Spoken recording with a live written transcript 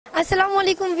আসসালামু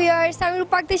আলাইকুম ভিউয়ার্স, আমি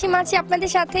রূপা আছি আপনাদের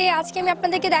সাথে। আজকে আমি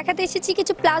আপনাদেরকে দেখাতে এসেছি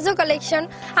কিছু প্লাজো কালেকশন।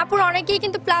 আপুরা অনেকেই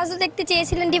কিন্তু প্লাজো দেখতে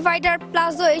চেয়েছিলেন, ডিভাইডার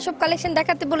প্লাজো এইসব কালেকশন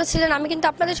দেখাতে বলেছিলেন। আমি কিন্তু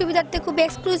আপনাদের সুবিধার্থে খুব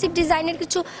এক্সক্লুসিভ ডিজাইনের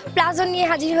কিছু প্লাজো নিয়ে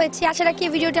হাজির হয়েছি। আশা রাখি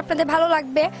এই ভিডিওটি আপনাদের ভালো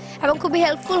লাগবে এবং খুবই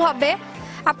হেল্পফুল হবে।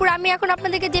 আপুরা আমি এখন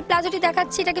আপনাদেরকে যে প্লাজোটি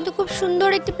দেখাচ্ছি এটা কিন্তু খুব সুন্দর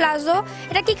একটি প্লাজো।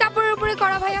 এটা কি কাপড়ের উপরে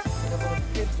করা ভাইয়া?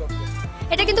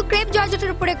 এটা কিন্তু ক্রেপ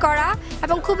জর্জেটের উপরে করা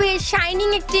এবং খুবই শাইনিং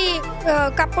একটি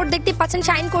কাপড়, দেখতে পাচ্ছেন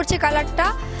শাইন করছে কালারটা।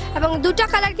 এবং দুটো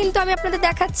কালার কিন্তু আমি আপনাদের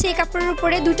দেখাচ্ছি এই কাপড়ের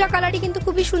উপরে। দুটো কালারই কিন্তু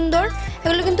খুবই সুন্দর।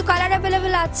 এগুলো কিন্তু কালার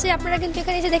অ্যাভেলেবেল আছে, আপনারা কিন্তু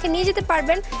এখানে এসে দেখে নিয়ে যেতে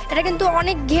পারবেন। এটা কিন্তু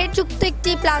অনেক ঘেরযুক্ত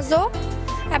একটি প্লাজো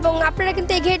এবং আপনারা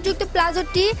কিন্তু এই ঘেরযুক্ত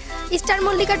প্লাজোটি স্টার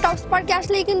মল্লিকা টপস পার্কে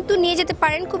আসলেই কিন্তু নিয়ে যেতে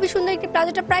পারেন। খুবই সুন্দর একটি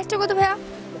প্লাজোটা। প্রাইসটা কত ভাইয়া?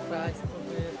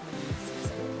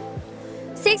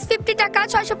 650 টাকা।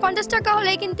 650 টাকা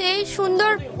হলে কিন্তু এই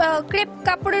সুন্দর ক্রেপ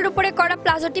কাপড়ের উপরে করা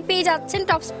প্লাজোটি পেয়ে যাচ্ছেন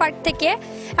টপস পার্ক থেকে।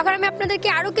 এখন আমি আপনাদেরকে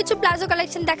আরো কিছু প্লাজো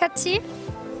কালেকশন দেখাচ্ছি।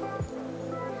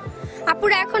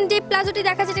 আপুরা এখন যে প্লাজোটি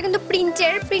দেখাচ্ছে এটা কিন্তু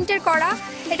প্রিন্টের করা।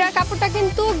 এটার কাপড়টা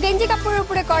কিন্তু গেঞ্জি কাপড়ের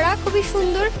উপরে করা, খুবই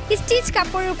সুন্দর স্টিচ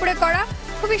কাপড়ের উপরে করা।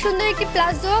 খুবই সুন্দর একটি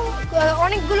প্লাজো,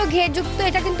 অনেকগুলো ঘেরযুক্ত।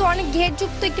 এটা কিন্তু অনেক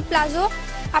ঘেরযুক্ত একটি প্লাজো।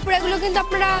 আপুরা এগুলো কিন্তু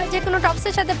আপনারা যে কোনো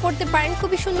টপসের সাথে পরতে পারেন,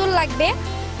 খুবই সুন্দর লাগবে।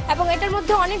 এবং এটার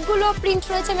মধ্যে অনেকগুলো প্রিন্ট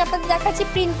রয়েছে, আমি আপনাদের দেখাচ্ছি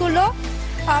প্রিন্টগুলো।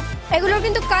 এগুলোর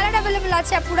কিন্তু কালার অ্যাভেলেবেল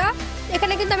আছে আপুরা।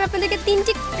 এখানে কিন্তু আমি আপনাদেরকে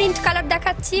 3টি প্রিন্ট কালার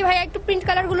দেখাচ্ছি। ভাইয়া একটু প্রিন্ট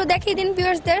কালারগুলো দেখিয়ে দিন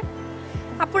ভিউয়ার্সদের।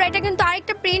 আপুরা এটা কিন্তু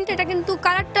আরেকটা প্রিন্ট, এটা কিন্তু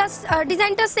কালারটা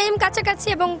ডিজাইনটা সেম কাছাকাছি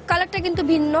এবং কালারটা কিন্তু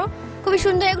ভিন্ন, খুবই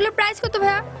সুন্দর। এগুলোর প্রাইস কত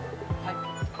ভাইয়া?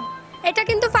 এটা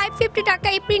কিন্তু 550 টাকা।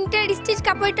 এই প্রিন্টের স্টিচ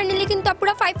কাপড়টা নিলে কিন্তু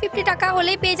আপুরা 550 টাকা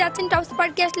হলেই পেয়ে যাচ্ছেন টপস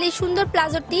পার্কে আসলে এই সুন্দর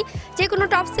প্লাজোটি। যে কোনো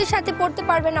টপসের সাথে পরতে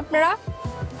পারবেন আপনারা।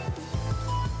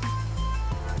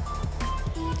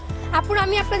 আপুরা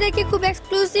আমি আপনাদেরকে খুব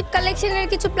এক্সক্লুসিভ কালেকশনের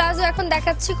কিছু প্লাজো এখন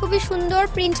দেখাচ্ছি, খুবই সুন্দর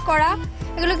প্রিন্ট করা।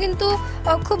 এগুলো কিন্তু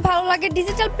খুব ভালো লাগে,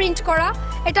 ডিজিটাল প্রিন্ট করা।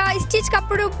 এটা স্টিচ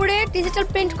কাপড়ের উপরে ডিজিটাল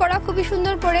প্রিন্ট করা, খুবই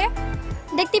সুন্দর করে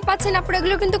দেখতেই পাচ্ছেন আপুরা।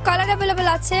 এগুলো কিন্তু কালার অ্যাভেলেবেল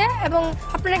আছে এবং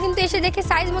আপনারা কিন্তু এসে দেখে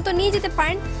সাইজ মতো নিয়ে যেতে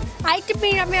পারেন। আরেকটি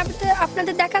প্রিন্ট আমি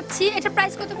আপনাদের দেখাচ্ছি। এটার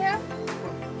প্রাইস কত ভাইয়া?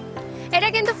 এটা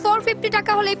কিন্তু 450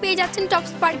 টাকা হলেই পেয়ে যাচ্ছেন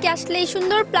টপস পার্কে আসলে এই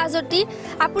সুন্দর প্লাজোটি।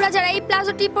 আপুরা যারা এই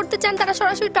প্লাজোটি পরতে চান তারা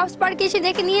সরাসরি টপস পার্কে এসে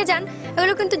দেখে নিয়ে যান।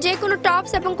 এগুলো কিন্তু যে কোনো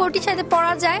টপস এবং কোটির সাথে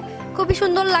পরা যায়, খুবই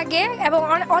সুন্দর লাগে এবং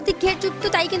অধিক ঘেরযুক্ত,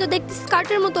 তাই কিন্তু দেখতে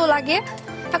স্কার্টের মতো লাগে।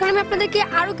 এখন আমি আপনাদেরকে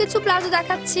আরো কিছু প্লাজো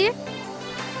দেখাচ্ছি।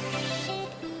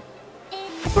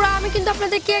 আপুরা আমি কিন্তু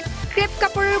আপনাদেরকে ক্রেপ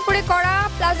কাপড়ের উপরে করা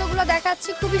প্লাজোগুলো দেখাচ্ছি,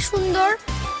 খুবই সুন্দর।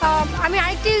 আমি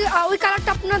আরেকটি ওই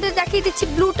কালারটা আপনাদের দেখিয়ে দিচ্ছি,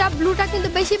 ব্লুটা কিন্তু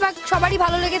বেশিরভাগ সবারই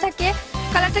ভালো লেগে থাকে।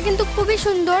 কালারটা কিন্তু খুবই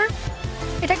সুন্দর।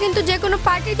 এটা কিন্তু যে কোনো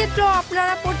পার্টির ক্ষেত্রেও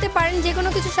আপনারা পরতে পারেন, যে কোনো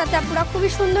কিছুর সাথে। আপনারা খুবই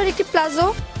সুন্দর একটি প্লাজো।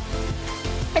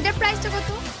 এটার প্রাইসটা কত?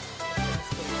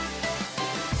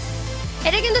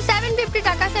 এটা কিন্তু 750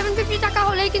 টাকা। 750 টাকা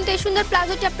হলেই কিন্তু এই সুন্দর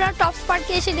প্লাজোটি আপনারা টপস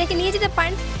পার্কে এসে দেখে নিয়ে যেতে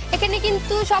পারেন। এখানে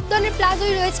কিন্তু সব ধরনের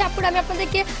প্লাজোই রয়েছে আপুরা। আমি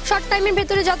আপনাদেরকে শর্ট টাইমের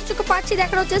ভেতরে যতটুকু পারছি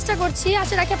দেখানোর চেষ্টা করছি,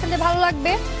 আশা রাখি আপনাদের ভালো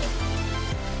লাগবে।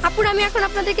 আপুরা আমি এখন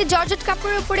আপনাদেরকে জর্জেট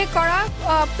কাপড়ের উপরে করা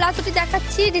প্লাজোটি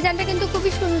দেখাচ্ছি। ডিজাইনটা কিন্তু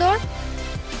খুবই সুন্দর।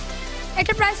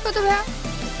 এটার প্রাইস কত ভাইয়া?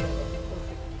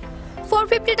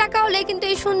 450 টাকা হলে কিন্তু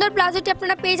এই সুন্দর প্লাজোটি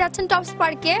আপনারা পেয়ে যাচ্ছেন টপস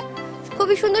পার্কে।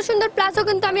 খুবই সুন্দর সুন্দর প্লাজো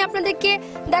কিন্তু আমি আপনাদেরকে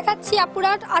দেখাচ্ছি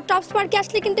আপুরা। আর টপস পার্কে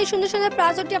আসলে কিন্তু এই সুন্দর সুন্দর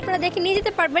প্লাজোটি আপনারা দেখে নিয়ে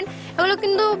যেতে পারবেন। এগুলো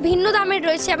কিন্তু ভিন্ন দামের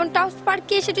রয়েছে এবং টপস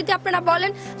পার্কে এসে যদি আপনারা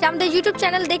বলেন যে আমাদের ইউটিউব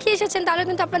চ্যানেল দেখে এসেছেন তাহলে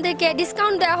কিন্তু আপনাদেরকে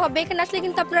ডিসকাউন্ট দেওয়া হবে। এখানে আসলে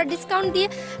কিন্তু আপনারা ডিসকাউন্ট দিয়ে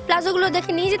প্লাজোগুলো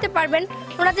দেখে নিয়ে যেতে পারবেন।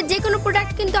 ওনাদের যে কোনো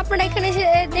প্রোডাক্ট কিন্তু আপনারা এখানে এসে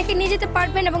দেখে নিয়ে যেতে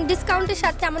পারবেন এবং ডিসকাউন্টের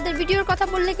সাথে আমাদের ভিডিওর কথা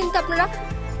বললে কিন্তু আপনারা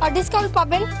ডিসকাউন্ট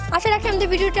পাবেন। আশা রাখি আমাদের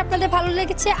ভিডিওটি আপনাদের ভালো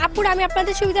লেগেছে। আপুরা আমি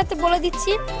আপনাদের সুবিধার্থে বলে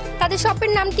দিচ্ছি, তাদের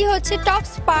শপের নামটি হচ্ছে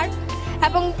টপস পার্ক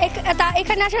এবং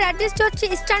এখানে আসার অ্যাড্রেসটি হচ্ছে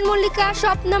star Mallika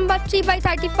shop number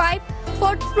 3/35,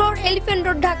 4th floor, elephant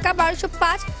road, Dhaka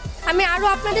 1205। আমি আরও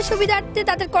আপনাদের সুবিধার্থে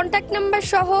তাদের কন্ট্যাক্ট নাম্বার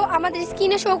সহ আমাদের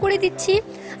স্ক্রিনে শো করে দিচ্ছি।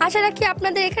 আশা রাখি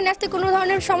আপনাদের এখানে আসতে কোনো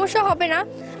ধরনের সমস্যা হবে না।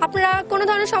 আপনারা কোনো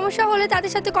ধরনের সমস্যা হলে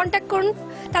তাদের সাথে কন্ট্যাক্ট করুন।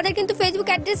 তাদের কিন্তু ফেসবুক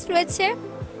অ্যাড্রেস রয়েছে,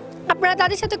 আপনারা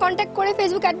তাদের সাথে কন্ট্যাক্ট করে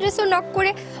ফেসবুক অ্যাড্রেসও নক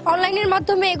করে অনলাইনের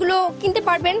মাধ্যমে এগুলো কিনতে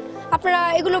পারবেন। আপনারা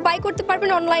এগুলো বাই করতে পারবেন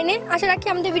অনলাইনে। আশা রাখি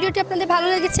আমাদের ভিডিওটি আপনাদের ভালো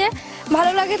লেগেছে।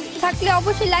 ভালো লাগে থাকলে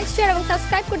অবশ্যই লাইক, শেয়ার এবং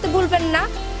সাবস্ক্রাইব করতে ভুলবেন না।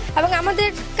 এবং আমাদের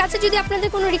কাছে যদি আপনাদের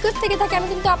কোনো রিকোয়েস্ট থেকে থাকে আমি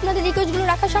কিন্তু আপনাদের রিকোয়েস্টগুলো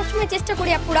রাখার সবসময় চেষ্টা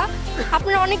করি আপুরা।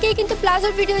 আপনারা অনেকেই কিন্তু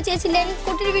প্লাজোর ভিডিও চেয়েছিলেন,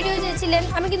 কোটির ভিডিও চেয়েছিলেন,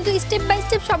 আমি কিন্তু স্টেপ বাই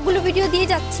স্টেপ সবগুলো ভিডিও দিয়ে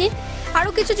যাচ্ছি।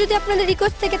 আরও কিছু যদি আপনাদের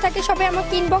রিকোয়েস্ট থেকে থাকে সবাই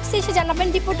আমাকে ইনবক্সে এসে জানাবেন।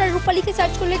 রিপোর্টার রূপা লিখে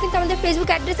সার্চ করলে কিন্তু আমাদের ফেসবুক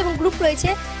অ্যাড্রেস এবং গ্রুপ রয়েছে,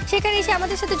 সেখানে এসে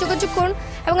আমাদের সাথে যোগাযোগ করুন।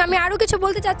 এবং আমি আরও কিছু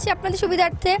বলতে চাচ্ছি আপনাদের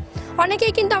সুবিধার্থে।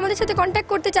 অনেকেই কিন্তু আমাদের সাথে কন্ট্যাক্ট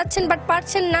করতে চাচ্ছেন বাট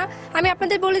পারছেন না। আমি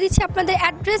আপনাদের বলে দিচ্ছি, আপনাদের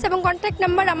অ্যাড্রেস এবং কন্ট্যাক্ট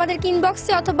নাম্বার আমাদেরকে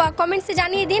ইনবক্সে অথবা কমেন্টসে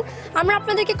জানিয়ে দিন, আমরা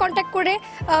আপনাদেরকে কন্ট্যাক্ট করে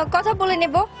কথা বলে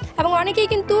নেব। এবং অনেকেই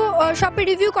কিন্তু শপে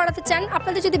রিভিউ করাতে চান,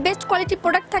 আপনাদের যদি বেস্ট কোয়ালিটি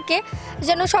প্রোডাক্ট থাকে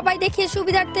যেন সবাই দেখে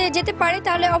সুবিধার্থে যেতে পারে,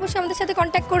 তাহলে অবশ্যই আমাদের সাথে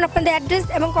কন্ট্যাক্ট করুন আপনাদের অ্যাড্রেস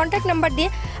এবং কন্ট্যাক্ট নাম্বার দিয়ে।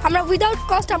 আমরা উইদাউট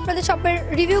কস্ট আপনাদের শপের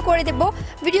রিভিউ করে দেবো,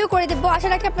 ভিডিও করে দেবো। আশা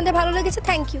রাখি আপনাদের ভালো লেগেছে।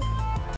 Thank you.